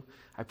faith in you,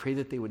 I pray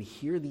that they would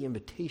hear the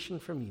invitation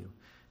from you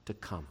to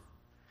come,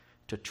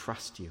 to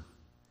trust you,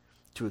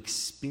 to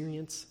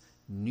experience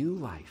new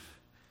life,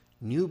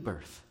 new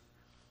birth,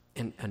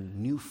 and a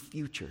new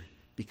future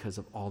because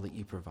of all that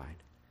you provide.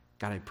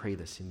 God, I pray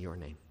this in your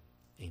name.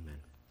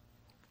 Amen.